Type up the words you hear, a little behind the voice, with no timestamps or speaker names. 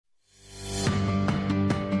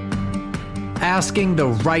asking the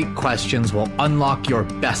right questions will unlock your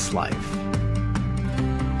best life.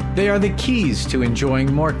 They are the keys to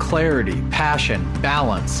enjoying more clarity, passion,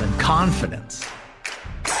 balance, and confidence.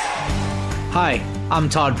 Hi, I'm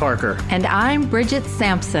Todd Parker. And I'm Bridget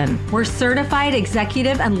Sampson. We're certified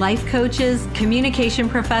executive and life coaches, communication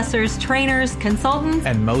professors, trainers, consultants,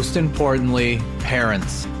 and most importantly,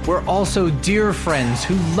 parents. We're also dear friends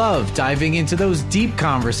who love diving into those deep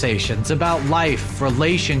conversations about life,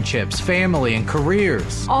 relationships, family, and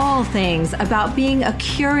careers. All things about being a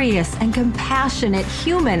curious and compassionate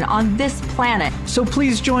human on this planet. So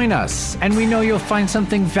please join us, and we know you'll find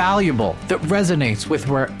something valuable that resonates with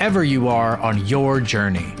wherever you are on your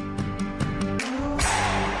journey.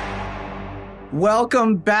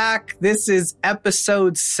 Welcome back. This is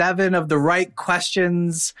episode 7 of The Right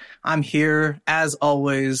Questions. I'm here, as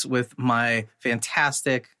always, with my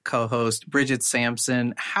fantastic co-host, Bridget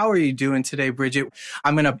Sampson. How are you doing today, Bridget?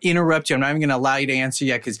 I'm going to interrupt you. I'm not even going to allow you to answer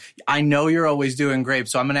yet because I know you're always doing great.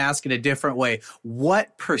 So I'm going to ask it a different way.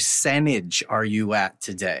 What percentage are you at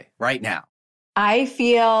today, right now? I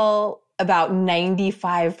feel about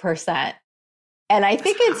 95%. And I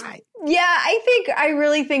think I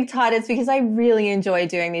really think, Todd, it's because I really enjoy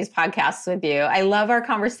doing these podcasts with you. I love our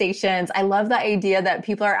conversations. I love the idea that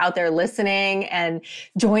people are out there listening and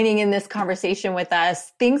joining in this conversation with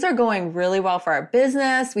us. Things are going really well for our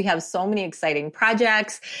business. We have so many exciting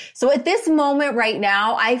projects. So at this moment right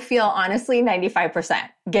now, I feel honestly 95%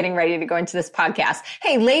 getting ready to go into this podcast.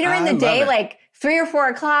 Hey, later in the day, like 3 or 4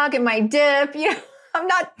 o'clock, it might dip, I'm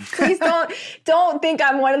not, please don't think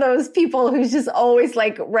I'm one of those people who's just always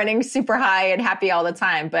like running super high and happy all the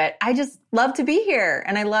time. But I just love to be here.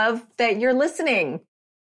 And I love that you're listening.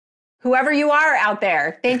 Whoever you are out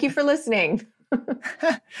there, thank you for listening.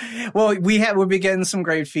 Well, we've been getting some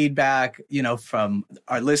great feedback, from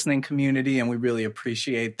our listening community, and we really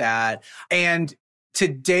appreciate that. And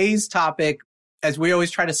today's topic, as we always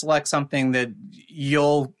try to select something that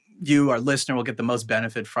you, our listener, will get the most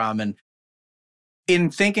benefit from. And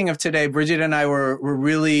in thinking of today, Bridget and I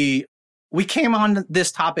we came on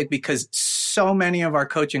this topic because so many of our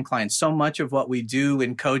coaching clients, so much of what we do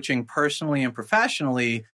in coaching personally and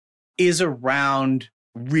professionally is around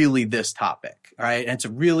really this topic, right? And it's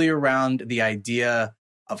really around the idea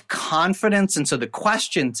of confidence. And so the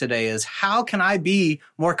question today is, how can I be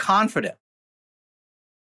more confident?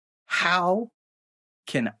 How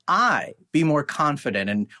can I be more confident?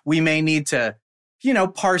 And we may need to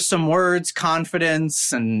parse some words,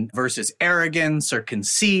 confidence and versus arrogance or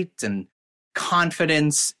conceit, and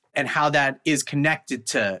confidence and how that is connected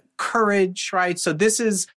to courage, right? So this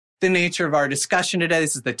is the nature of our discussion today.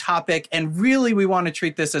 This is the topic. And really, we want to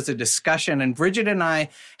treat this as a discussion. And Bridget and I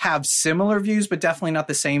have similar views, but definitely not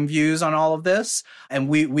the same views on all of this. And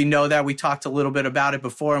we know that. We talked a little bit about it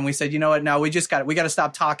before, and we said, you know what, now we got to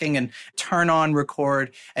stop talking and turn on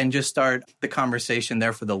record and just start the conversation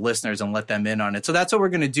there for the listeners and let them in on it. So that's what we're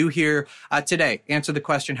going to do here today. Answer the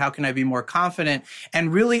question, how can I be more confident?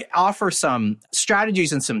 And really offer some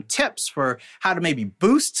strategies and some tips for how to maybe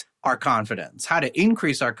boost our confidence, how to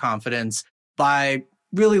increase our confidence by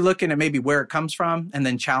really looking at maybe where it comes from and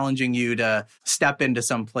then challenging you to step into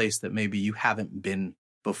some place that maybe you haven't been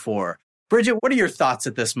before. Bridget, what are your thoughts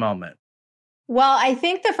at this moment? Well, I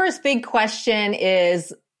think the first big question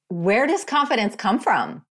is, where does confidence come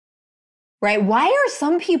from? Right? Why are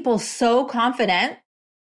some people so confident?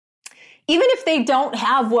 Even if they don't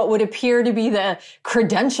have what would appear to be the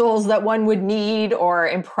credentials that one would need or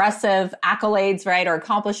impressive accolades, right, or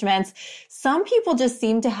accomplishments, some people just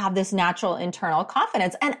seem to have this natural internal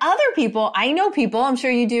confidence. And other people, I know people, I'm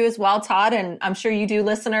sure you do as well, Todd, and I'm sure you do,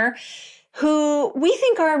 listener, who we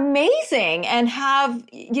think are amazing and have,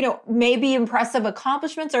 maybe impressive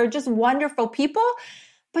accomplishments or just wonderful people,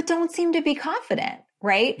 but don't seem to be confident.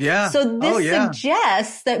 Right? Yeah. So this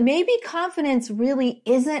suggests that maybe confidence really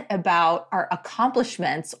isn't about our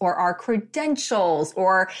accomplishments or our credentials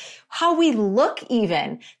or how we look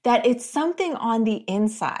even, that it's something on the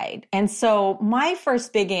inside. And so my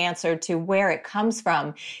first big answer to where it comes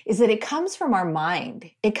from is that it comes from our mind.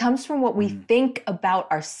 It comes from what we think about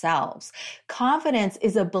ourselves. Confidence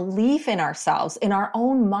is a belief in ourselves, in our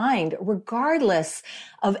own mind, regardless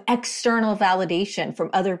of external validation from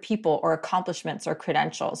other people or accomplishments or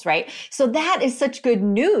credentials, right? So that is such good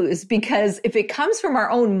news, because if it comes from our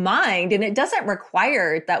own mind and it doesn't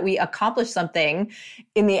require that we accomplish something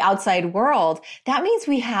in the outside world, that means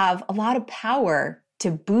we have a lot of power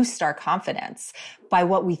to boost our confidence by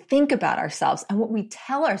what we think about ourselves and what we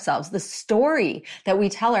tell ourselves, the story that we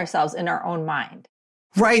tell ourselves in our own mind.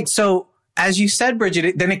 Right. So as you said,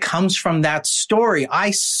 Bridget, then it comes from that story.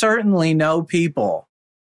 I certainly know people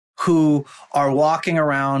who are walking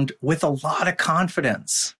around with a lot of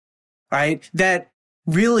confidence, right? That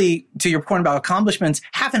really, to your point about accomplishments,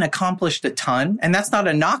 haven't accomplished a ton. And that's not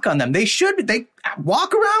a knock on them. They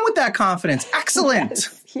walk around with that confidence. Excellent.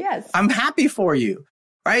 Yes. I'm happy for you,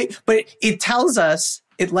 right? But it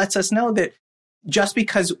lets us know that just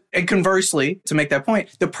because, and conversely, to make that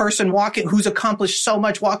point, the person who's accomplished so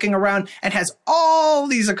much walking around and has all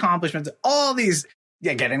these accomplishments, all these,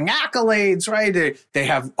 getting accolades, right? They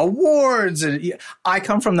have awards. I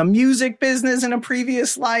come from the music business in a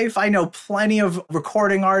previous life. I know plenty of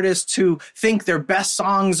recording artists who think their best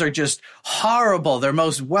songs are just horrible. Their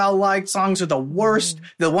most well-liked songs are the worst.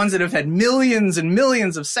 The ones that have had millions and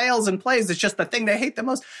millions of sales and plays. It's just the thing they hate the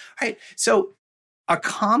most, right? So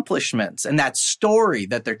accomplishments and that story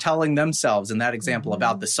that they're telling themselves in that example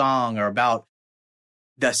about the song or about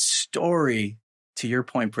the story, to your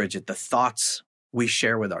point, Bridget, the thoughts we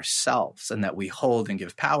share with ourselves and that we hold and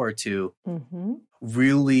give power to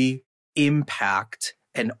really impact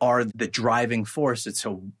and are the driving force.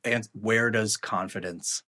 And where does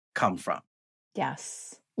confidence come from?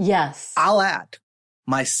 Yes. Yes. I'll add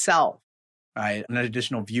myself, right? An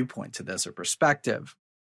additional viewpoint to this or perspective.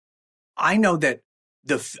 I know that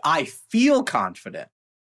I feel confident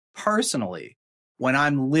personally when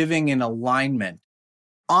I'm living in alignment,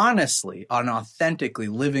 honestly and authentically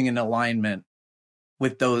living in alignment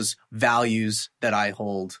with those values that I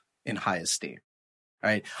hold in high esteem,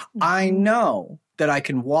 right? I know that I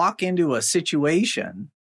can walk into a situation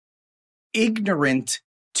ignorant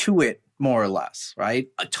to it, more or less, right?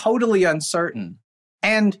 Totally uncertain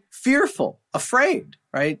and fearful, afraid,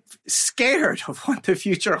 right? Scared of what the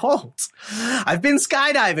future holds. I've been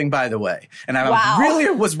skydiving, by the way, and I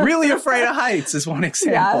was really afraid of heights is one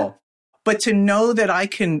example. Yeah. But to know that I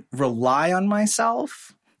can rely on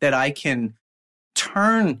myself, that I can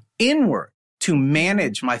turn inward to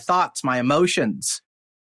manage my thoughts, my emotions,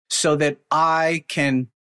 so that I can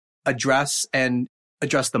address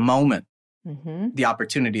the moment, the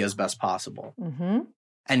opportunity as best possible.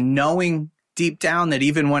 And knowing deep down that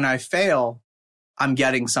even when I fail, I'm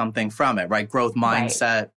getting something from it, right? Growth mindset.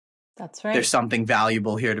 Right. That's right. There's something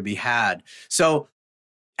valuable here to be had. So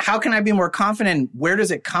how can I be more confident? Where does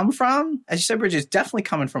it come from? As you said, Bridget, it's definitely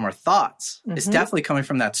coming from our thoughts. It's definitely coming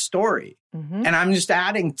from that story. And I'm just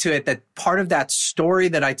adding to it that part of that story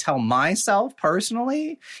that I tell myself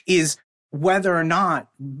personally is whether or not,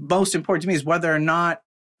 most important to me, is whether or not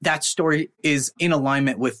that story is in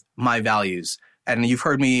alignment with my values. And you've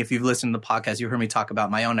heard me, if you've listened to the podcast, you heard me talk about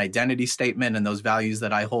my own identity statement and those values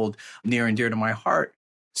that I hold near and dear to my heart.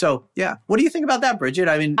 So, yeah. What do you think about that, Bridget?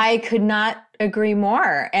 I mean, I could not agree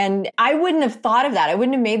more. And I wouldn't have thought of that. I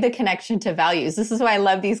wouldn't have made the connection to values. This is why I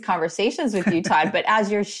love these conversations with you, Todd. But as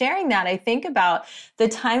you're sharing that, I think about the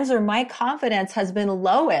times where my confidence has been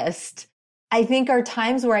lowest. I think are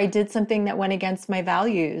times where I did something that went against my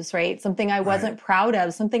values, right? Something I wasn't proud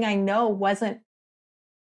of, something I know wasn't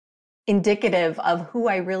indicative of who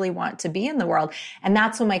I really want to be in the world. And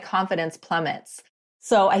that's when my confidence plummets.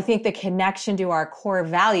 So I think the connection to our core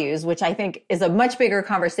values, which I think is a much bigger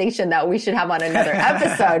conversation that we should have on another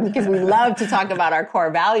episode because we love to talk about our core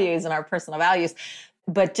values and our personal values.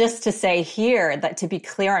 But just to say here that to be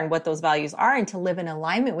clear on what those values are and to live in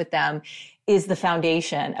alignment with them is the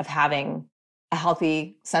foundation of having a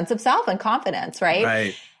healthy sense of self and confidence,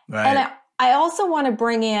 right? Right. And I also want to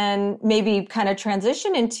bring in maybe kind of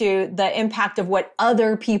transition into the impact of what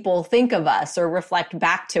other people think of us or reflect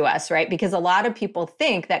back to us, right? Because a lot of people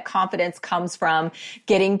think that confidence comes from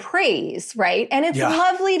getting praise, right? And it's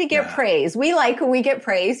lovely to get praise. We like when we get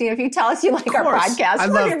praise. You know, if you tell us you like our podcast,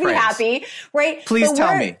 we're going to be happy, right? Please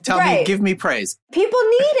tell me, give me praise. People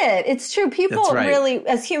need it. It's true. People really,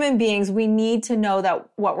 as human beings, we need to know that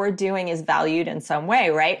what we're doing is valued in some way,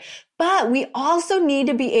 right? But we also need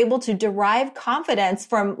to be able to derive confidence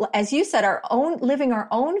from, as you said, living our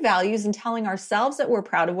own values and telling ourselves that we're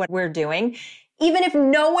proud of what we're doing, even if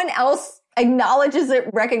no one else acknowledges it,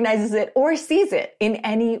 recognizes it, or sees it in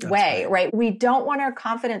any way, right? We don't want our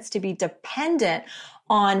confidence to be dependent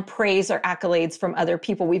on praise or accolades from other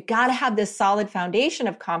people. We've got to have this solid foundation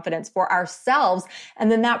of confidence for ourselves.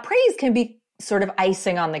 And then that praise can be sort of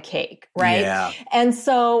icing on the cake, right? Yeah. And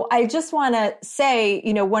so I just want to say,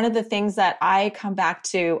 you know, one of the things that I come back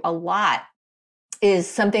to a lot is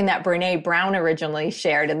something that Brene Brown originally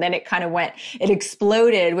shared. And then it kind of it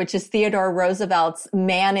exploded, which is Theodore Roosevelt's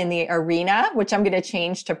Man in the Arena, which I'm going to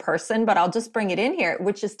change to person, but I'll just bring it in here,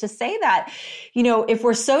 which is to say that, if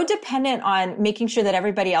we're so dependent on making sure that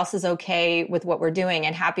everybody else is okay with what we're doing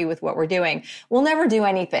and happy with what we're doing, we'll never do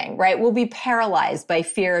anything, right? We'll be paralyzed by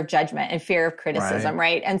fear of judgment and fear of criticism,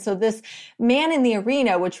 right? And so this Man in the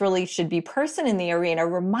Arena, which really should be person in the arena,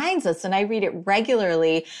 reminds us, and I read it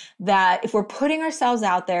regularly, that if we're putting ourselves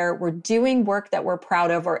out there, we're doing work that we're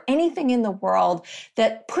proud of, or anything in the world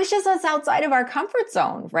that pushes us outside of our comfort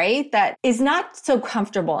zone, right? That is not so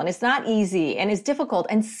comfortable and it's not easy and is difficult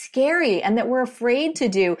and scary and that we're afraid to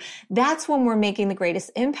do, that's when we're making the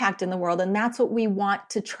greatest impact in the world. And that's what we want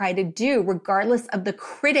to try to do, regardless of the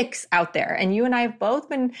critics out there. And you and I have both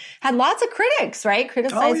had lots of critics, right?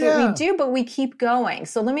 Criticize what we do, but we keep going.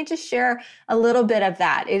 So let me just share a little bit of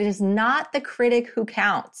that. It is not the critic who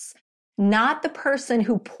counts. Not the person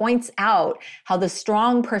who points out how the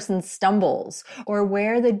strong person stumbles or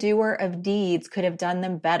where the doer of deeds could have done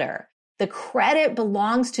them better. The credit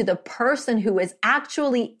belongs to the person who is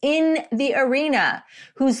actually in the arena,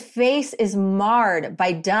 whose face is marred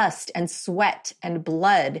by dust and sweat and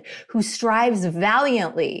blood, who strives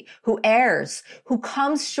valiantly, who errs, who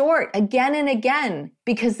comes short again and again,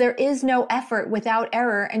 because there is no effort without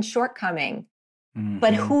error and shortcoming.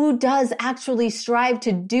 But who does actually strive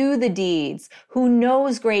to do the deeds, who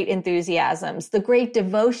knows great enthusiasms, the great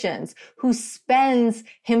devotions, who spends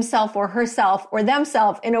himself or herself or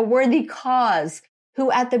themselves in a worthy cause,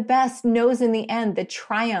 who at the best knows in the end the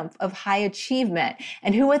triumph of high achievement,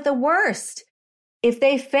 and who at the worst, if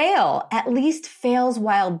they fail, at least fails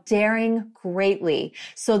while daring greatly,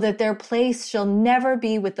 so that their place shall never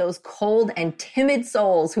be with those cold and timid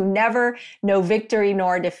souls who never know victory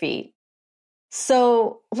nor defeat.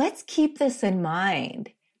 So let's keep this in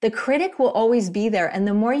mind. The critic will always be there. And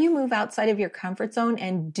the more you move outside of your comfort zone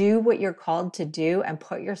and do what you're called to do and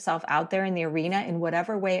put yourself out there in the arena in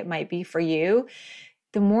whatever way it might be for you,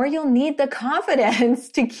 the more you'll need the confidence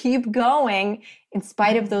to keep going in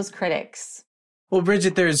spite of those critics. Well,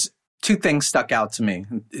 Bridget, there's two things stuck out to me.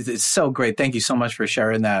 It's so great. Thank you so much for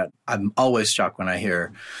sharing that. I'm always struck when I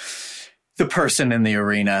hear the person in the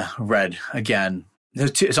arena read again.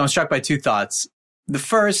 So I'm struck by two thoughts. The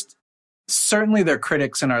first, certainly they're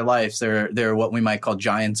critics in our lives. They're what we might call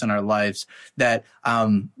giants in our lives that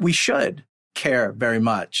we should care very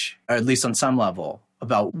much, or at least on some level,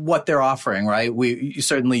 about what they're offering, right?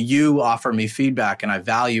 You offer me feedback and I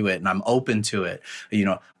value it and I'm open to it.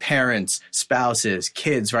 Parents, spouses,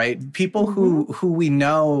 kids, right? People who we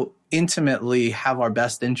know intimately have our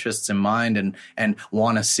best interests in mind and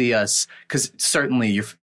want to see us, because certainly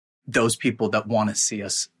those people that want to see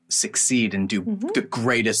us succeed and do the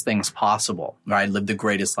greatest things possible, right? Live the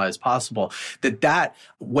greatest lives possible. That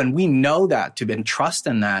when we know that and trust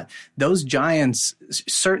in that, those giants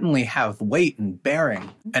certainly have weight and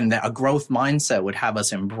bearing, and that a growth mindset would have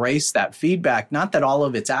us embrace that feedback. Not that all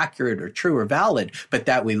of it's accurate or true or valid, but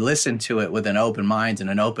that we listen to it with an open mind and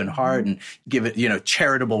an open heart and give it,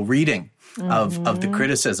 charitable reading of the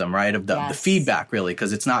criticism, right? Of the feedback, really,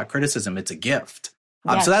 because it's not criticism, it's a gift.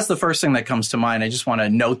 So that's the first thing that comes to mind. I just want to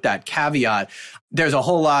note that caveat. There's a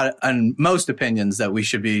whole lot on most opinions that we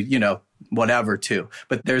should be, whatever to.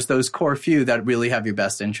 But there's those core few that really have your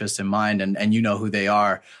best interests in mind and you know who they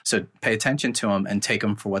are. So pay attention to them and take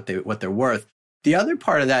them for what they're worth. The other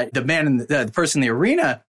part of that, the person in the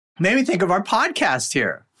arena, made me think of our podcast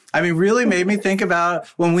here. Really made me think about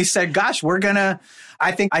when we said, gosh,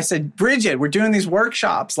 I think I said, Bridget, we're doing these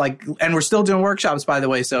workshops, and we're still doing workshops, by the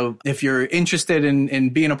way. So if you're interested in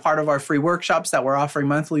being a part of our free workshops that we're offering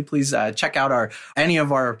monthly, please check out any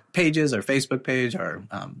of our pages, our Facebook page, our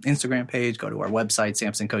Instagram page, go to our website,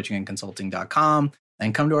 samsoncoachingandconsulting.com.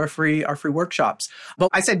 and come to our free workshops. But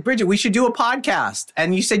I said, Bridget, we should do a podcast.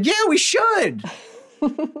 And you said, yeah, we should.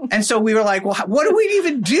 And so we were like, well, what do we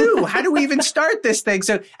even do? How do we even start this thing?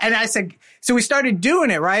 So we started doing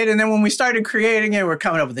it, right? And then when we started creating it, we're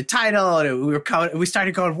coming up with the title and we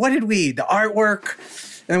started going, the artwork?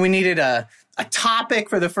 And we needed a topic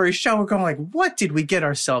for the first show. We're going what did we get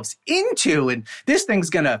ourselves into? And this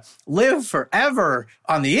thing's going to live forever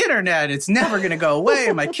on the internet. It's never going to go away.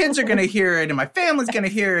 And my kids are going to hear it and my family's going to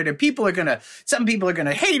hear it. And some people are going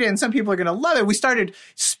to hate it and some people are going to love it. We started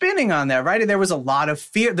spinning on that, right? And there was a lot of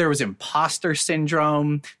fear. There was imposter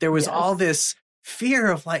syndrome. There was all this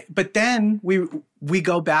fear of but then we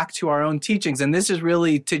go back to our own teachings. And this is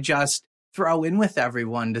really to just throw in with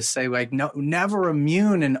everyone to say, like, no, never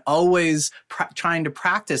immune, and always trying to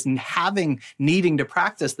practice and needing to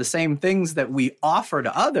practice the same things that we offer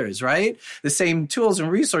to others, right? The same tools and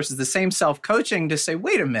resources, the same self-coaching to say,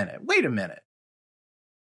 wait a minute.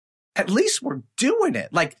 At least we're doing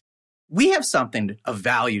it. Like, we have something of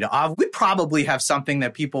value to offer. We probably have something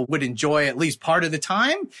that people would enjoy at least part of the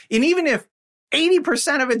time. And even if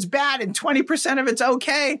 80% of it's bad and 20% of it's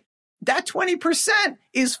okay, that 20%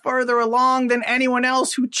 is further along than anyone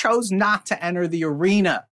else who chose not to enter the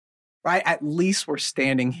arena, right? At least we're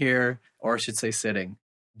standing here, or I should say sitting,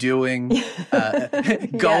 doing,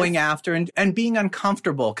 going after and being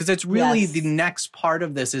uncomfortable. Because it's really the next part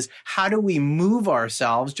of this is, how do we move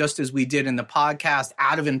ourselves, just as we did in the podcast,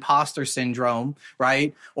 out of imposter syndrome,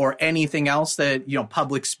 right? Or anything else that,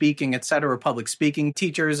 public speaking, et cetera, public speaking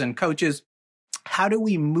teachers and coaches. How do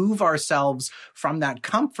we move ourselves from that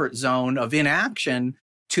comfort zone of inaction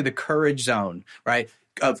to the courage zone, right?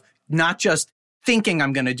 Of not just thinking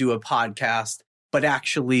I'm going to do a podcast, but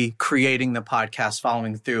actually creating the podcast,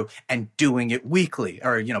 following through, and doing it weekly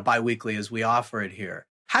or, bi-weekly as we offer it here.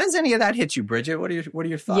 How does any of that hit you, Bridget? What are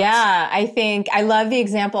your thoughts? Yeah, I think I love the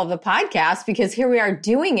example of the podcast, because here we are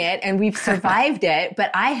doing it and we've survived it.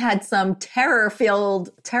 But I had some terror-filled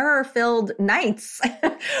nights.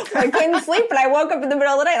 I couldn't sleep, and I woke up in the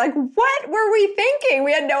middle of the night like, what were we thinking?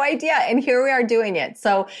 We had no idea. And here we are doing it.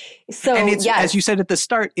 So and it's, as you said at the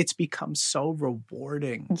start, it's become so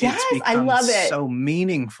rewarding. Yes, I love it. So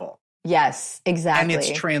meaningful. Yes, exactly. And it's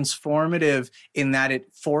transformative in that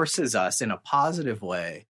it forces us in a positive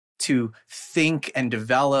way to think and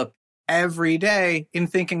develop every day in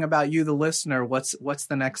thinking about you, the listener. What's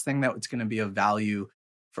the next thing that's going to be of value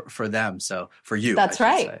for them? So for you. That's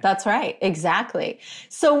right. That's right. Exactly.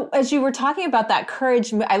 So as you were talking about that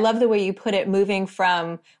courage, I love the way you put it, moving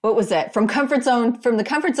from, what was it? From the comfort zone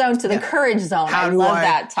to the courage zone. I love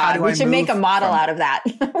that, Todd. We should make a model out of that.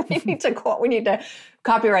 We need to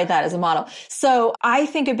copyright that as a model. So I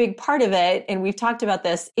think a big part of it, and we've talked about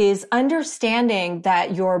this, is understanding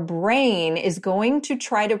that your brain is going to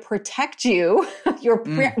try to protect you.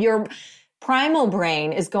 Your primal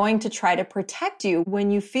brain is going to try to protect you. When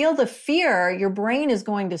you feel the fear, your brain is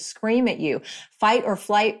going to scream at you. Fight or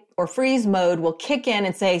flight or freeze mode will kick in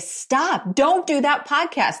and say, stop, don't do that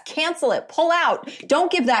podcast, cancel it, pull out,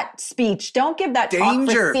 don't give that speech, don't give that talk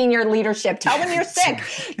for senior leadership, tell them you're sick,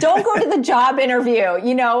 don't go to the job interview,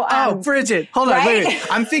 Bridget, hold on, wait.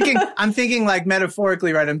 I'm thinking like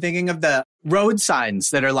metaphorically, right? I'm thinking of the road signs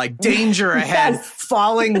that are like danger ahead,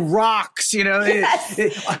 falling rocks,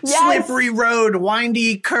 slippery road,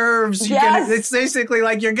 windy curves. It's basically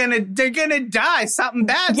like they're going to die. Something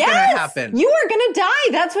bad's going to happen. You are going to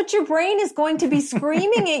die. That's what your brain is going to be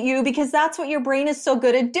screaming at you, because that's what your brain is so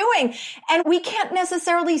good at doing. And we can't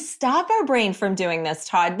necessarily stop our brain from doing this,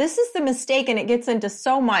 Todd. This is the mistake. And it gets into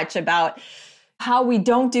so much about how we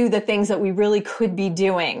don't do the things that we really could be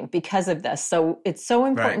doing because of this. So it's so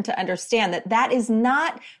important to understand that is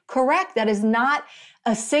not correct. That is not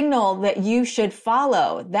a signal that you should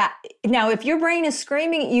follow. That now, if your brain is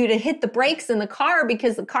screaming at you to hit the brakes in the car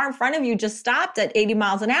because the car in front of you just stopped at 80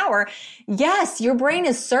 miles an hour, yes, your brain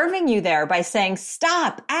is serving you there by saying,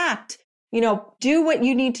 stop, act, do what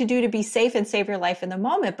you need to do to be safe and save your life in the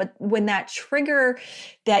moment. But when that trigger,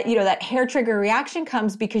 that hair trigger reaction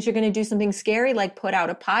comes because you're going to do something scary, like put out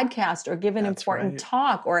a podcast or give an important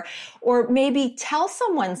talk, or maybe tell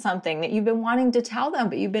someone something that you've been wanting to tell them,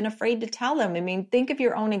 but you've been afraid to tell them. I mean, think of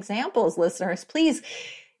your own examples, listeners, please.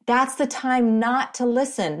 That's the time not to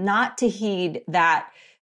listen, not to heed that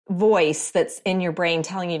voice that's in your brain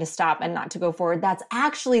telling you to stop and not to go forward. That's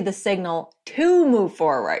actually the signal to move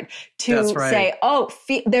forward, to say,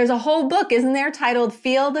 there's a whole book, isn't there, titled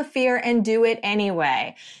Feel the Fear and Do It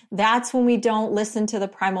Anyway. That's when we don't listen to the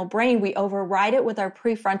primal brain. We override it with our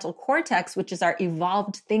prefrontal cortex, which is our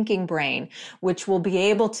evolved thinking brain, which will be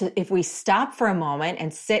able to, if we stop for a moment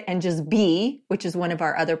and sit and just be, which is one of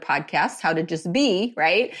our other podcasts, How to Just Be,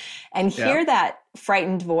 right? And hear that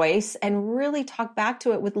frightened voice and really talk back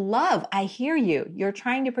to it with love. I hear you. You're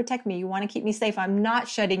trying to protect me. You want to keep me safe. I'm not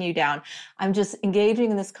shutting you down. I'm just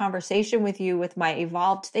engaging in this conversation with you with my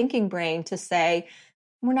evolved thinking brain to say,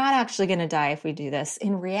 we're not actually going to die if we do this.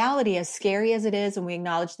 In reality, as scary as it is, and we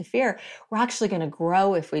acknowledge the fear, we're actually going to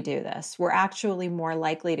grow if we do this. We're actually more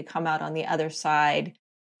likely to come out on the other side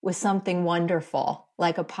with something wonderful,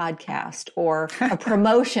 like a podcast or a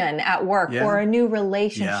promotion at work or a new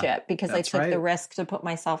relationship, because I took the risk to put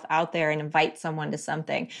myself out there and invite someone to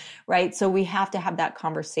something, right? So we have to have that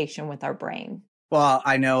conversation with our brain. Well,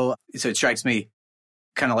 I know, so it strikes me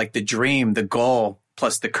kind of like the dream, the goal,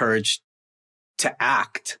 plus the courage to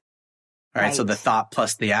act All right. So the thought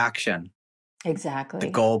plus the action. Exactly. The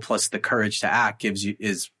goal plus the courage to act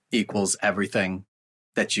equals everything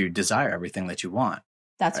that you desire, everything that you want.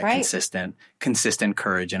 That's right. Consistent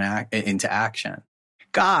courage and into action.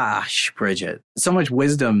 Gosh, Bridget, so much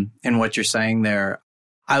wisdom in what you're saying there.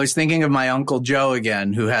 I was thinking of my Uncle Joe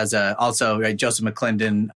again, who has Joseph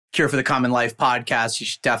McClendon, Cure for the Common Life podcast. You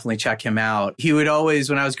should definitely check him out. He would always,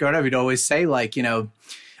 when I was growing up, he'd always say, like,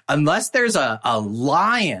 unless there's a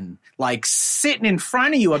lion like sitting in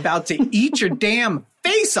front of you about to eat your damn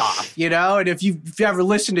face off, and if you've ever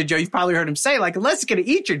listened to Joe, you've probably heard him say, like, unless it's going to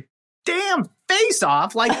eat your damn face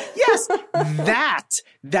off, like, yes,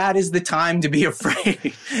 that is the time to be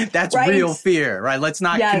afraid. That's right. Real fear, right? Let's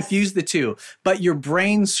not confuse the two. But your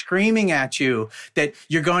brain's screaming at you that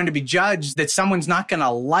you're going to be judged, that someone's not going to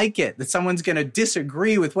like it, that someone's going to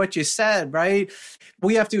disagree with what you said, right? What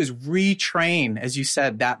we have to do is retrain, as you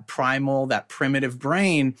said, that primal, that primitive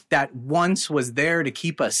brain that once was there to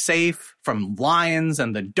keep us safe from lions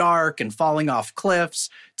and the dark and falling off cliffs,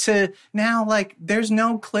 to now, like, there's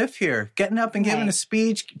no cliff here. Getting up and giving a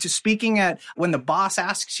speech, to speaking at when the boss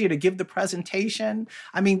asks you to give the presentation.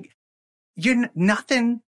 I mean,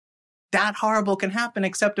 nothing that horrible can happen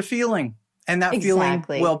except a feeling, and that feeling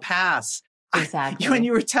will pass. Exactly. When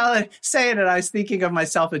you were saying it, I was thinking of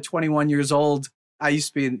myself at 21 years old. I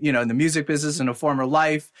used to be, in the music business in a former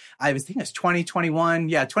life. I was thinking it's 21.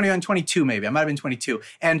 Yeah, 21, 22 maybe. I might have been 22.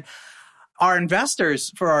 And our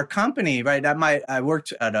investors for our company, right? I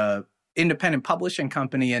worked at a independent publishing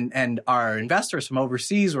company, and our investors from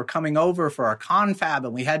overseas were coming over for our confab,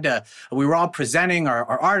 and we were all presenting our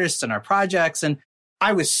artists and our projects. And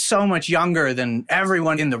I was so much younger than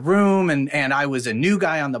everyone in the room, and I was a new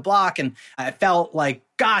guy on the block, and I felt like,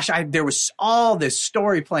 gosh, there was all this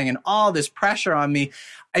story playing and all this pressure on me.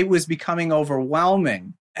 It was becoming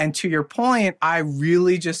overwhelming. And to your point, I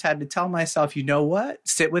really just had to tell myself, you know what?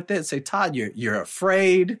 Sit with it. Say, Todd, you're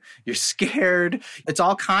afraid. You're scared. It's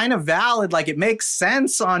all kind of valid. Like, it makes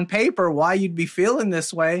sense on paper why you'd be feeling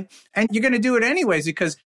this way. And you're going to do it anyways,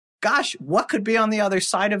 because gosh, what could be on the other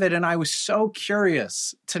side of it? And I was so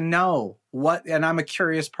curious to know and I'm a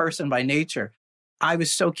curious person by nature. I was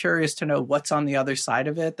so curious to know what's on the other side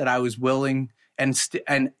of it that I was willing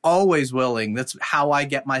and always willing. That's how I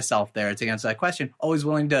get myself there to answer that question. Always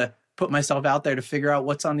willing to put myself out there to figure out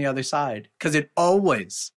what's on the other side, because it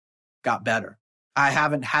always got better. I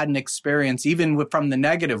haven't had an experience, even from the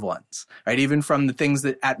negative ones, right? Even from the things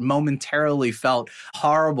that momentarily felt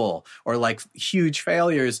horrible or like huge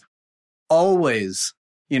failures, always,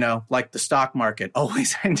 like the stock market,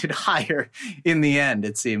 always ended higher in the end,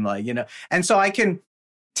 it seemed like, And so I can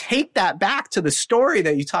take that back to the story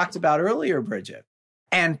that you talked about earlier, Bridget,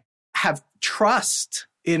 and have trust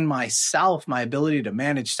in myself, my ability to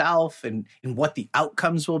manage self and what the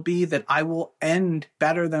outcomes will be, that I will end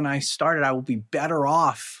better than I started. I will be better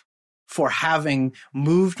off for having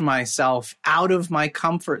moved myself out of my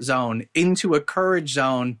comfort zone into a courage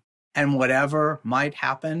zone, and whatever might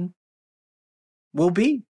happen will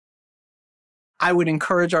be. I would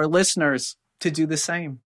encourage our listeners to do the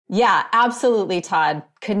same. Yeah, absolutely, Todd.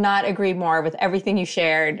 Could not agree more with everything you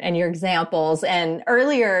shared and your examples. And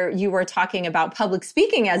earlier you were talking about public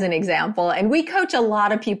speaking as an example, and we coach a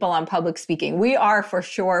lot of people on public speaking. We are for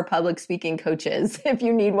sure public speaking coaches if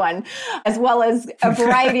you need one, as well as a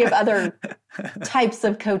variety of other types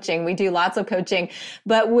of coaching. We do lots of coaching,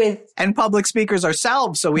 and public speakers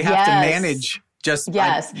ourselves. So we have to manage.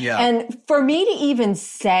 And for me to even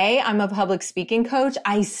say I'm a public speaking coach,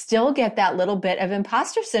 I still get that little bit of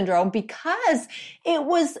imposter syndrome, because it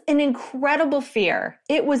was an incredible fear.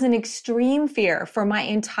 It was an extreme fear for my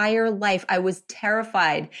entire life. I was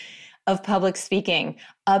terrified of public speaking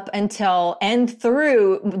up until and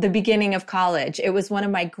through the beginning of college. It was one of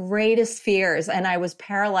my greatest fears, and I was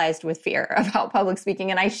paralyzed with fear about public speaking.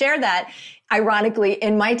 And I share that, ironically,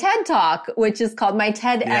 in my TED Talk, which is called, my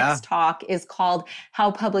TEDx talk is called How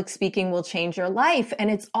Public Speaking Will Change Your Life. And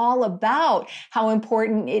it's all about how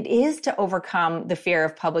important it is to overcome the fear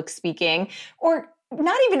of public speaking, or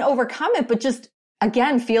not even overcome it, but just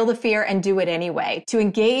again, feel the fear and do it anyway. To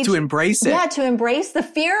engage. To embrace it. Yeah, to embrace the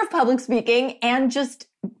fear of public speaking and just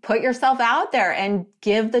put yourself out there and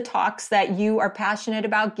give the talks that you are passionate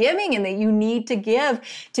about giving and that you need to give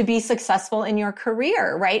to be successful in your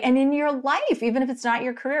career, right? And in your life, even if it's not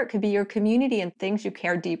your career, it could be your community and things you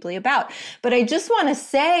care deeply about. But I just want to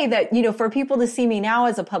say that, for people to see me now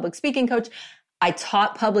as a public speaking coach, I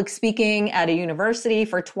taught public speaking at a university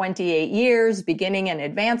for 28 years, beginning and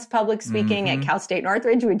advanced public speaking at Cal State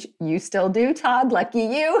Northridge, which you still do, Todd. Lucky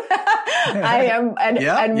you. I am an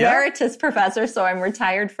emeritus professor, so I'm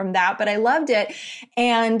retired from that, but I loved it.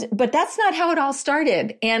 But that's not how it all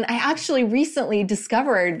started. And I actually recently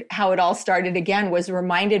discovered how it all started again, was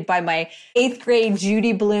reminded by my 8th grade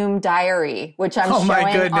Judy Blume diary, which I'm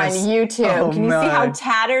showing on YouTube. Can you see how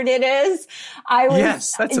tattered it is?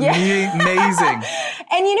 Yes, that's amazing.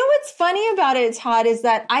 And you know what's funny about it, Todd, is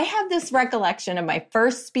that I have this recollection of my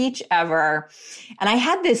first speech ever, and I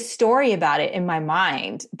had this story about it in my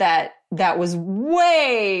mind that was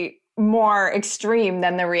way more extreme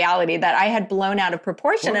than the reality, that I had blown out of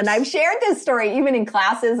proportion. And I've shared this story even in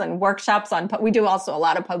classes and workshops we do also a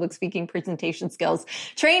lot of public speaking presentation skills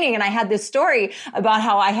training. And I had this story about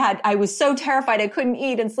how I was so terrified I couldn't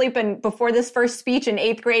eat and sleep before this first speech in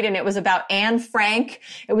 8th grade. And it was about Anne Frank.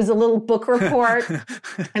 It was a little book report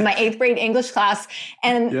in my 8th grade English class.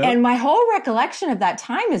 And my whole recollection of that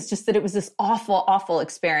time is just that it was this awful, awful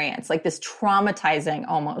experience, like this traumatizing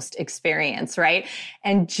almost experience, right?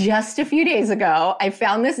 And just a few days ago, I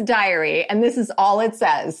found this diary, and this is all it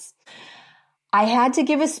says. I had to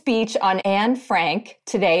give a speech on Anne Frank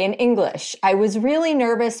today in English. I was really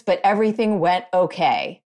nervous, but everything went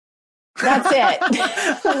okay. That's it.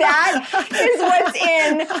 That is what's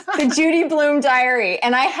in the Judy Blume diary.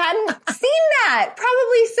 And I hadn't seen that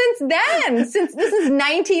probably since this is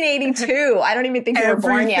 1982. I don't even think you were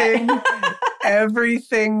born yet.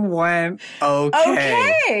 Everything went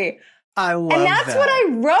okay. I love that. And that's what I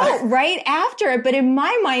wrote right after it. But in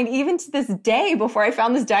my mind, even to this day, before I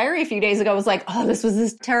found this diary a few days ago, I was like, oh, this was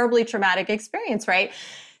this terribly traumatic experience, right?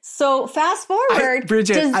 So fast forward.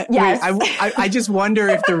 Bridget, I just wonder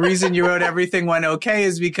if the reason you wrote everything went okay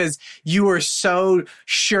is because you were so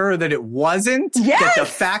sure that it wasn't. Yes. That the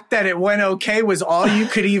fact that it went okay was all you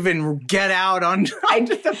could even get out on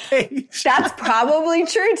the page. That's probably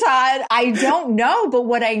true, Todd. I don't know. But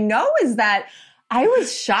what I know is that I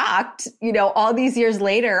was shocked, all these years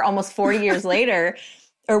later, almost 40 years later,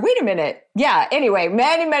 or wait a minute. Yeah. Anyway,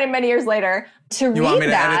 many, many, many years later to read that. You want me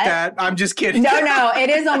to edit that? I'm just kidding. No, it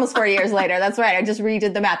is almost 40 years later. That's right. I just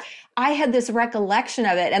redid the math. I had this recollection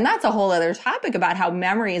of it. And that's a whole other topic about how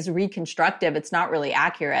memory is reconstructive. It's not really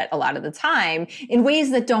accurate a lot of the time in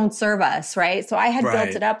ways that don't serve us, right? So I had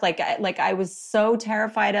built it up like I was so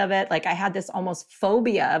terrified of it. Like I had this almost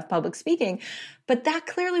phobia of public speaking. But that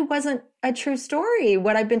clearly wasn't a true story,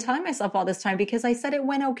 what I've been telling myself all this time, because I said it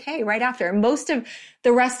went okay right after. And most of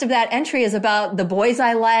the rest of that entry is about the boys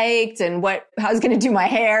I liked and how I was going to do my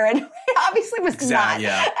hair. And it obviously was not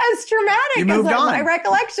as traumatic as my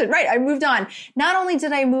recollection. Right. I moved on. Not only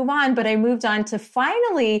did I move on, but I moved on to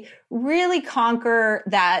finally really conquer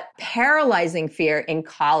that paralyzing fear in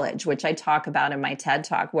college, which I talk about in my TED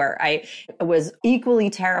Talk, where I was equally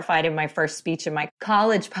terrified in my first speech in my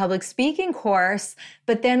college public speaking course,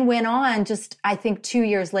 but then went on just, I think 2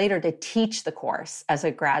 years later to teach the course as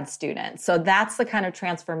a grad student. So that's the kind of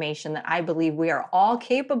transformation that I believe we are all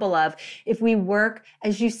capable of if we work,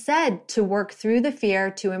 as you said, to work through the fear,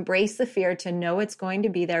 to embrace the fear, to know it's going to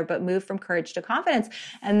be there, but move from courage to confidence.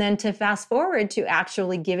 And then to fast forward to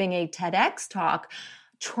actually giving a TEDx talk,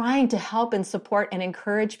 trying to help and support and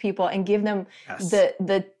encourage people and give them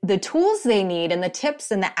the tools they need and the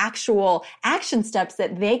tips and the actual action steps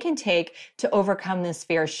that they can take to overcome this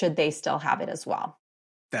fear should they still have it as well.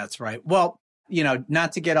 That's right. Well,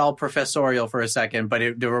 not to get all professorial for a second, but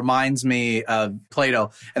it reminds me of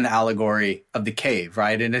Plato and the allegory of the cave,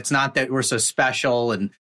 right? And it's not that we're so special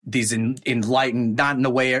and these enlightened, not in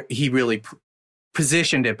the way he really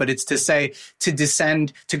positioned it, but it's to say, to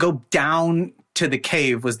descend, to go down to the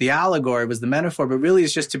cave was the allegory, was the metaphor, but really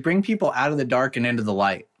it's just to bring people out of the dark and into the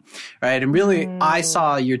light. Right. And really, I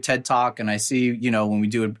saw your TED Talk and I see, when we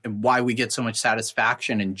do it, why we get so much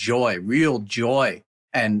satisfaction and joy, real joy.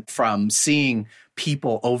 And from seeing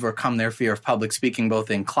people overcome their fear of public speaking,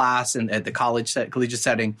 both in class and at the collegiate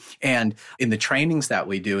setting and in the trainings that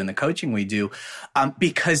we do and the coaching we do,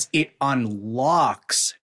 because it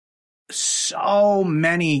unlocks so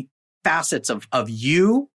many facets of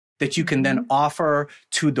you that you can then offer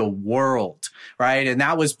to the world, right? And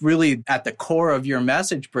that was really at the core of your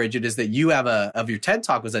message, Bridget, is that you have of your TED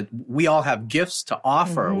Talk was that we all have gifts to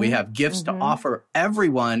offer. We have gifts to offer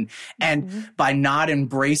everyone. And by not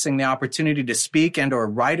embracing the opportunity to speak and or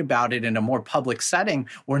write about it in a more public setting,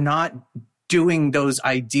 we're not doing those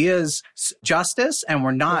ideas justice and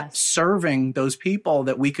we're not serving those people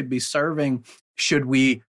that we could be serving should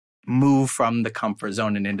we move from the comfort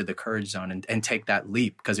zone and into the courage zone and take that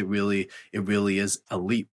leap, because it really is a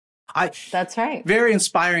leap. That's right. Very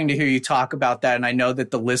inspiring to hear you talk about that. And I know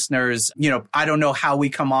that the listeners, I don't know how we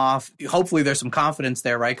come off. Hopefully there's some confidence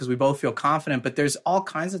there, right? Because we both feel confident, but there's all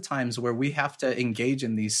kinds of times where we have to engage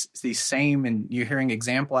in these same, and you're hearing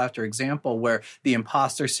example after example where the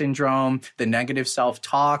imposter syndrome, the negative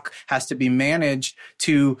self-talk has to be managed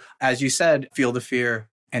to, as you said, feel the fear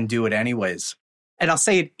and do it anyways. And I'll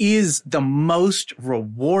say it is the most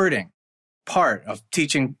rewarding part of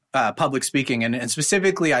teaching public speaking. And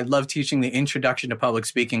specifically, I love teaching the Introduction to Public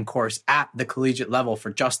Speaking course at the collegiate level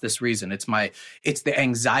for just this reason. It's the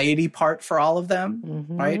anxiety part for all of them,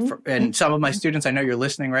 right? And some of my students, I know you're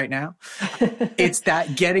listening right now. It's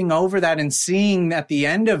that getting over that and seeing at the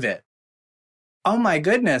end of it, oh my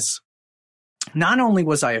goodness, not only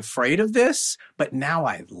was I afraid of this, but now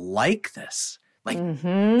I like this. Like,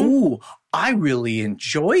 ooh, I really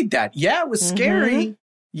enjoyed that. Yeah, it was scary.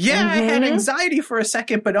 Yeah, I had anxiety for a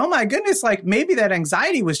second, but oh my goodness, like maybe that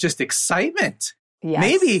anxiety was just excitement.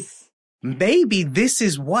 Yes. Maybe this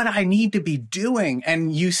is what I need to be doing.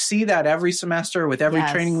 And you see that every semester with every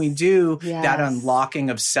training we do, that unlocking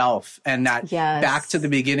of self and that back to the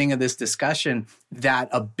beginning of this discussion, that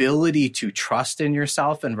ability to trust in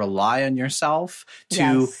yourself and rely on yourself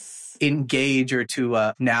to engage or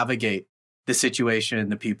to navigate the situation and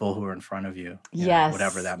the people who are in front of you.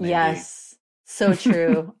 Whatever that may be. So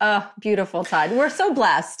true. Oh, beautiful, Todd. We're so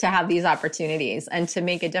blessed to have these opportunities and to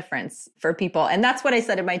make a difference for people. And that's what I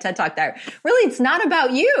said in my TED Talk there. Really, it's not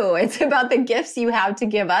about you. It's about the gifts you have to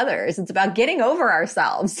give others. It's about getting over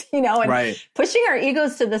ourselves, and pushing our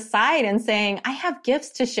egos to the side and saying, I have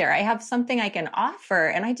gifts to share. I have something I can offer,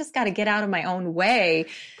 and I just got to get out of my own way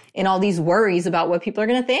in all these worries about what people are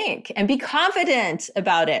going to think and be confident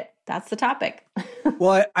about it. That's the topic.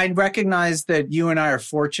 Well, I recognize that you and I are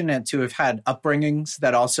fortunate to have had upbringings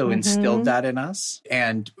that also instilled that in us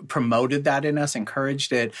and promoted that in us,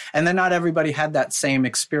 encouraged it. And then not everybody had that same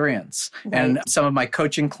experience. Right. And some of my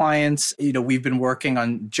coaching clients, we've been working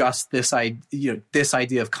on just this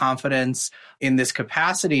idea of confidence in this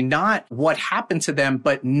capacity, not what happened to them,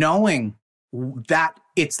 but knowing that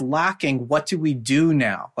it's lacking. What do we do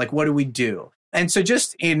now? Like, what do we do? And so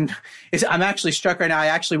I'm actually struck right now.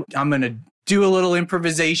 I'm going to do a little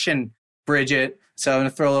improvisation, Bridget. So I'm going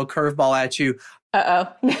to throw a little curveball at you. Uh-oh.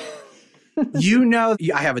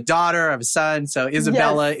 I have a daughter, I have a son. So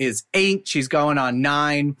Isabella is 8. She's going on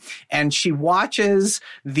 9. And she watches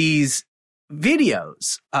these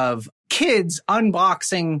videos of kids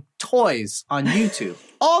unboxing toys on YouTube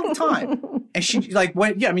all the time. And she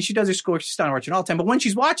she does her schoolwork. She's not watching all the time. But when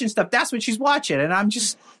she's watching stuff, that's what she's watching. And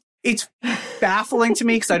it's baffling to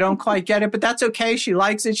me because I don't quite get it, but that's okay. She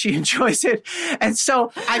likes it. She enjoys it. And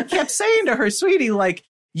so I kept saying to her, sweetie,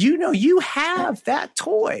 you have that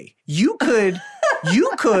toy. You could,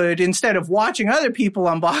 instead of watching other people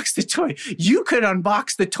unbox the toy, you could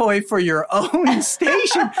unbox the toy for your own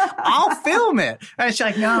station. I'll film it. And she's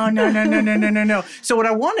like, no. So what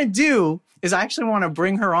I want to do is I actually want to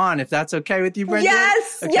bring her on, if that's okay with you, Bridget.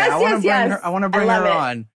 Yes, okay, I want to bring her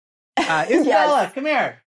on. Isabella, come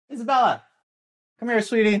here. Isabella, come here,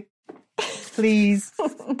 sweetie. Please.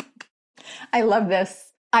 I love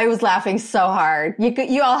this. I was laughing so hard.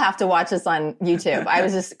 You all have to watch this on YouTube. I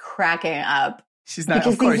was just cracking up. She's not,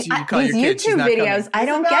 because of course, you call your kid. These YouTube videos, I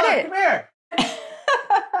don't get it. Come here.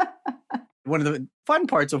 One of the fun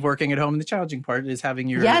parts of working at home, and the challenging part, is having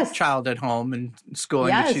your child at home and schooling.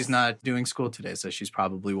 Yes. She's not doing school today, so she's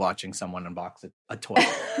probably watching someone unbox a toy.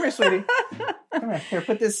 Come here, sweetie. Come here. Here,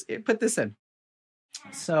 put this in.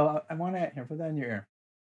 So I want to put that in your ear.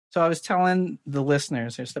 So I was telling the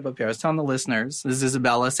listeners, step up here. I was telling the listeners, this is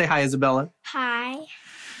Isabella. Say hi, Isabella. Hi.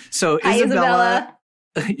 So Isabella,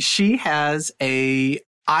 she has I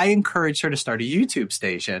encouraged her to start a YouTube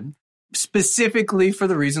station specifically for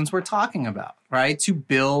the reasons we're talking about, right? To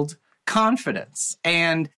build confidence.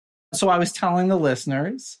 And so I was telling our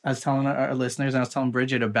listeners, and I was telling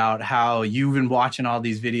Bridget about how you've been watching all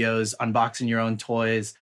these videos, unboxing your own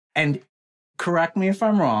toys. And correct me if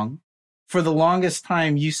I'm wrong, for the longest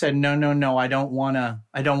time you said, no, I don't want to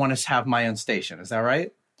have my own station. Is that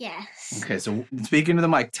right? Yes. Okay, so speaking to the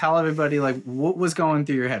mic, tell everybody what was going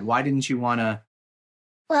through your head. Why didn't you want to?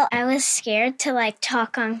 Well, I was scared to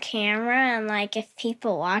talk on camera, and if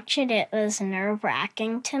people watch it, it was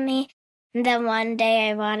nerve-wracking to me. And then one day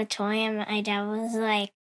I bought a toy and my dad was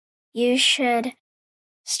like, you should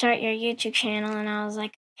start your YouTube channel. And I was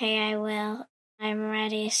like, okay, I will. I'm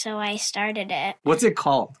ready. So I started it. What's it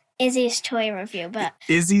called? Izzy's toy review, but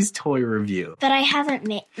Izzy's toy review. But I haven't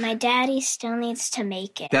made. My daddy still needs to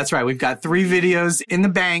make it. That's right. We've got 3 videos in the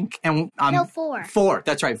bank, and No, 4. 4.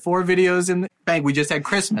 That's right. 4 videos in the bank. We just had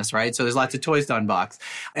Christmas, right? So there's lots of toys to unbox.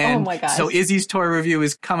 And oh my gosh. So Izzy's toy review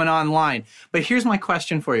is coming online. But here's my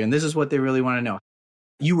question for you, and this is what they really want to know.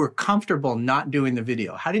 You were comfortable not doing the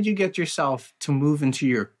video. How did you get yourself to move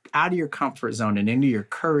out of your comfort zone and into your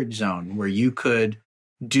courage zone where you could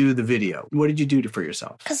do the video? What did you do for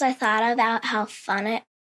yourself? Because I thought about how fun it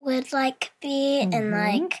would be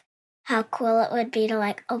and how cool it would be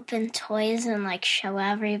to open toys and show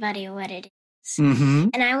everybody what it is. Mm-hmm.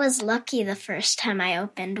 And I was lucky the first time I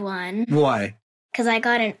opened one. Why? Because I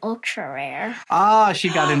got an ultra rare. Ah, she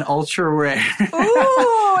got an ultra rare.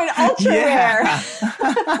 Ooh, an ultra rare.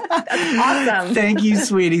 That's awesome. Thank you,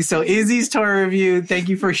 sweetie. So Izzy's toy review, thank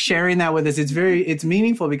you for sharing that with us. It's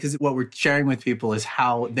meaningful because what we're sharing with people is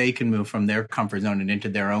how they can move from their comfort zone and into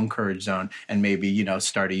their own courage zone and maybe,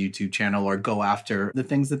 start a YouTube channel or go after the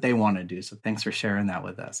things that they want to do. So thanks for sharing that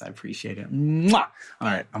with us. I appreciate it. Mwah! All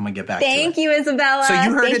right, I'm going to get back to it. Thank you, Isabella. So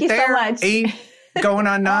you heard Thank it there. So much. 8 going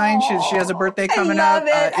on 9. She has a birthday coming up.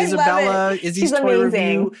 Isabella, Izzy's toy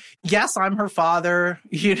review. Yes, I'm her father.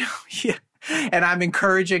 And I'm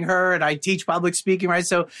encouraging her, and I teach public speaking, right?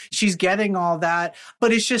 So she's getting all that.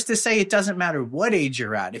 But it's just to say it doesn't matter what age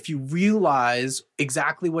you're at. If you realize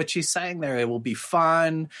exactly what she's saying there, it will be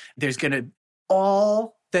fun. There's going to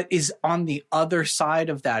all that is on the other side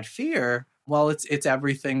of that fear. Well, it's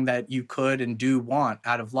everything that you could and do want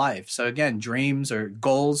out of life. So again, dreams or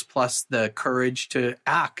goals plus the courage to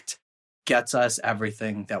act gets us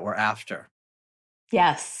everything that we're after.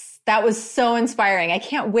 Yes. That was so inspiring. I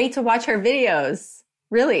can't wait to watch her videos.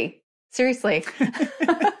 Really. Seriously.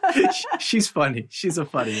 She's funny. She's a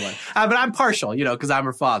funny one. But I'm partial, because I'm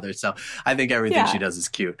her father. So I think everything she does is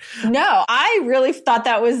cute. No, I really thought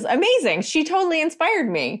that was amazing. She totally inspired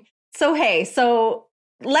me. So, hey,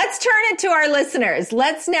 let's turn it to our listeners.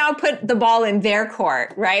 Let's now put the ball in their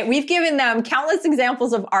court, right? We've given them countless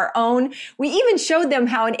examples of our own. We even showed them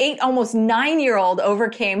how an 8, almost 9-year-old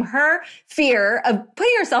overcame her fear of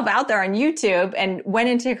putting herself out there on YouTube and went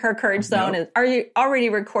into her courage zone and already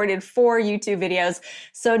recorded 4 YouTube videos.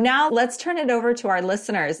 So now let's turn it over to our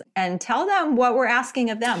listeners and tell them what we're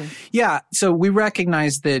asking of them. Yeah. So we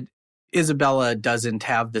recognize that Isabella doesn't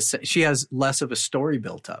have this. She has less of a story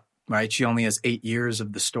built up. Right. She only has 8 years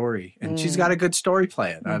of the story and she's got a good story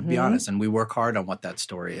plan. I'll be honest. And we work hard on what that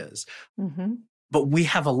story is. Mm-hmm. But we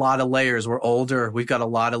have a lot of layers. We're older. We've got a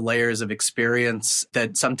lot of layers of experience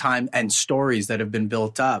that sometimes and stories that have been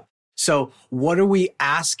built up. So what are we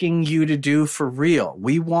asking you to do for real?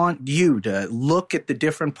 We want you to look at the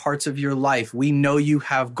different parts of your life. We know you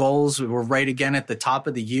have goals. We're right again at the top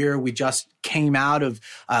of the year. We just came out of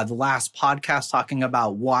the last podcast talking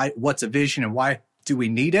about what's a vision and why do we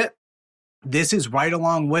need it? This is right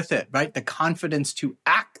along with it, right? The confidence to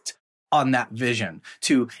act on that vision,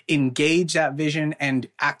 to engage that vision and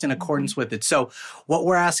act in accordance with it. So what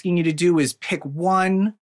we're asking you to do is pick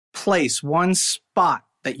one place, one spot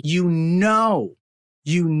that you know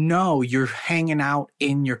you're hanging out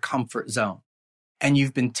in your comfort zone. And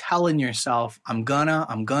you've been telling yourself, I'm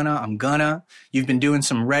gonna. You've been doing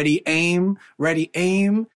some ready, aim.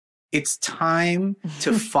 It's time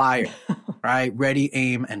to fire, right? Ready,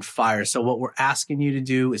 aim, and fire. So what we're asking you to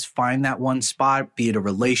do is find that one spot, be it a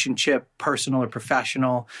relationship, personal or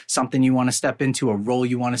professional, something you want to step into, a role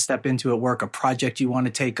you want to step into at work, a project you want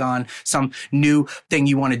to take on, some new thing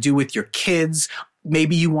you want to do with your kids.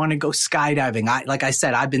 Maybe you want to go skydiving. Like I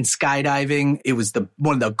said, I've been skydiving. It was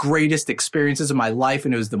one of the greatest experiences of my life.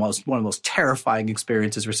 And it was one of the most terrifying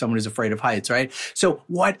experiences for someone who's afraid of heights, right? So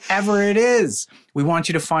whatever it is, we want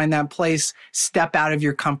you to find that place, step out of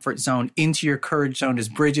your comfort zone into your courage zone. As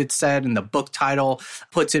Bridget said, and the book title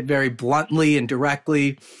puts it very bluntly and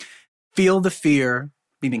directly, feel the fear,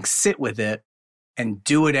 meaning sit with it and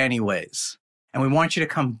do it anyways. And we want you to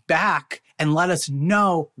come back and let us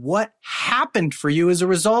know what happened for you as a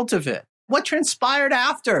result of it. What transpired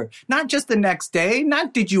after? Not just the next day,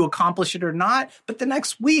 not did you accomplish it or not, but the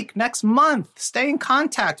next week, next month. Stay in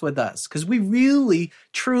contact with us because we really,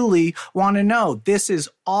 truly want to know. This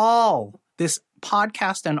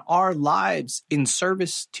podcast and our lives in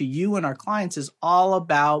service to you and our clients is all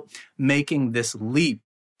about making this leap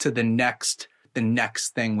to the next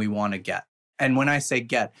thing we want to get. And when I say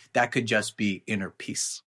get, that could just be inner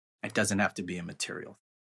peace. It doesn't have to be a material.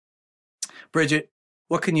 Bridget,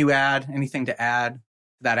 what can you add? Anything to add to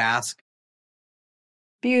that ask?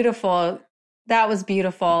 Beautiful. That was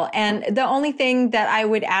beautiful. And the only thing that I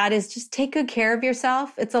would add is just take good care of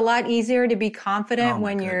yourself. It's a lot easier to be confident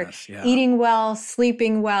when you're eating well,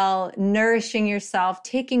 sleeping well, nourishing yourself,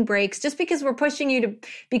 taking breaks. Just because we're pushing you to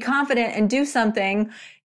be confident and do something,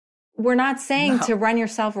 we're not saying to run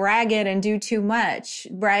yourself ragged and do too much,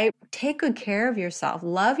 right? Take good care of yourself,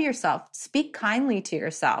 love yourself, speak kindly to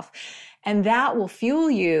yourself. And that will fuel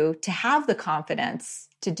you to have the confidence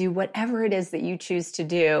to do whatever it is that you choose to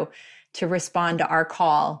do to respond to our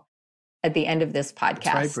call at the end of this podcast.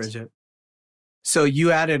 That's right, Bridget. So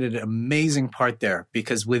you added an amazing part there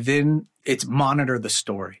because within it's monitor the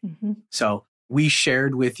story. Mm-hmm. So we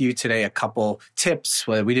shared with you today a couple tips.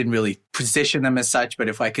 Well, we didn't really position them as such, but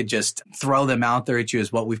if I could just throw them out there at you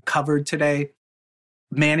as what we've covered today,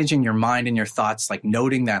 managing your mind and your thoughts, like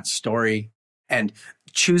noting that story and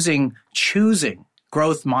choosing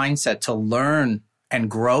growth mindset to learn and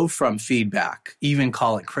grow from feedback, even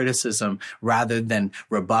call it criticism rather than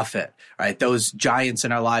rebuff it, right? Those giants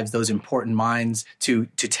in our lives, those important minds to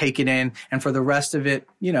take it in. And for the rest of it,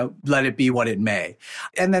 let it be what it may.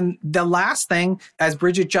 And then the last thing, as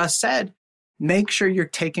Bridget just said, make sure you're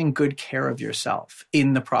taking good care of yourself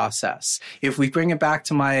in the process. If we bring it back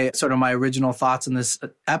to my original thoughts in this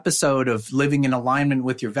episode of living in alignment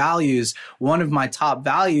with your values, one of my top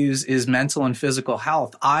values is mental and physical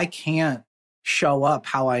health. I can't show up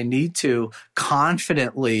how I need to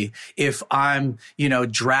confidently if I'm,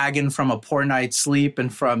 dragging from a poor night's sleep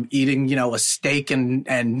and from eating, a steak and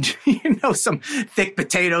some thick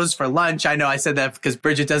potatoes for lunch. I know I said that because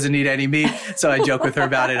Bridget doesn't eat any meat. So I joke with her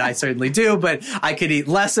about it. I certainly do, but I could eat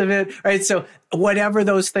less of it, right? So whatever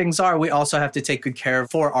those things are, we also have to take good care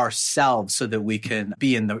for ourselves so that we can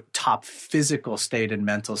be in the top physical state and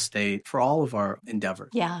mental state for all of our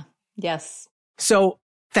endeavors. Yeah. Yes. So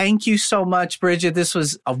thank you so much, Bridget. This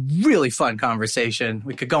was a really fun conversation.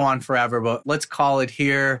 We could go on forever, but let's call it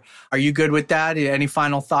here. Are you good with that? Any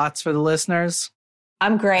final thoughts for the listeners?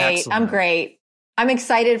 I'm great. Excellent. I'm great. I'm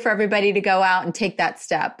excited for everybody to go out and take that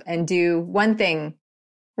step and do one thing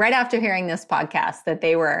right after hearing this podcast that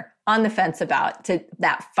they were on the fence about, to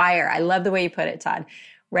that fire. I love the way you put it, Todd.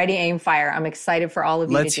 Ready, aim, fire. I'm excited for all of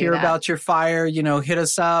you Let's to do hear that. about your fire. Hit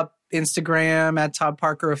us up. Instagram at Todd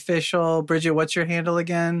Parker Official. Bridget, what's your handle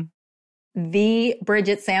again? The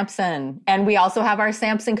Bridget Sampson. And we also have our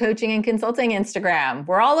Sampson Coaching and Consulting Instagram.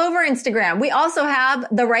 We're all over Instagram. We also have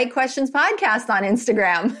the Right Questions podcast on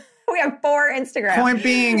Instagram. We have 4 Instagrams. Point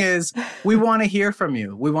being is we want to hear from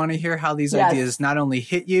you. We want to hear how these ideas not only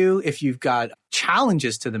hit you, if you've got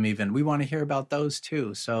challenges to them even, we want to hear about those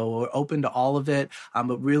too. So we're open to all of it.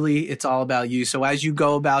 But really, it's all about you. So as you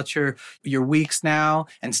go about your weeks now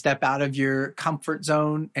and step out of your comfort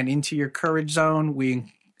zone and into your courage zone, we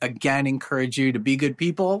again encourage you to be good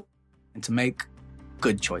people and to make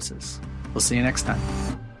good choices. We'll see you next time.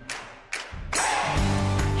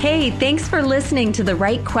 Hey, thanks for listening to the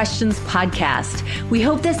Right Questions podcast. We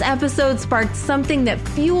hope this episode sparked something that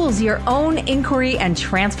fuels your own inquiry and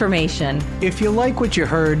transformation. If you like what you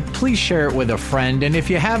heard, please share it with a friend. And if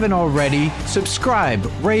you haven't already, subscribe,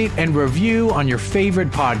 rate, and review on your favorite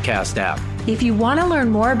podcast app. If you want to learn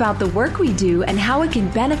more about the work we do and how it can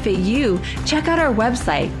benefit you, check out our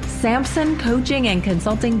website,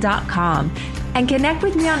 SampsonCoachingandConsulting.com, and connect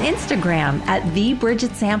with me on Instagram at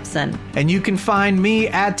 @TheBridgetSampson. And you can find me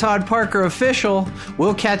at Todd Parker Official.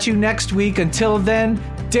 We'll catch you next week. Until then,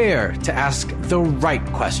 dare to ask the right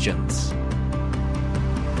questions.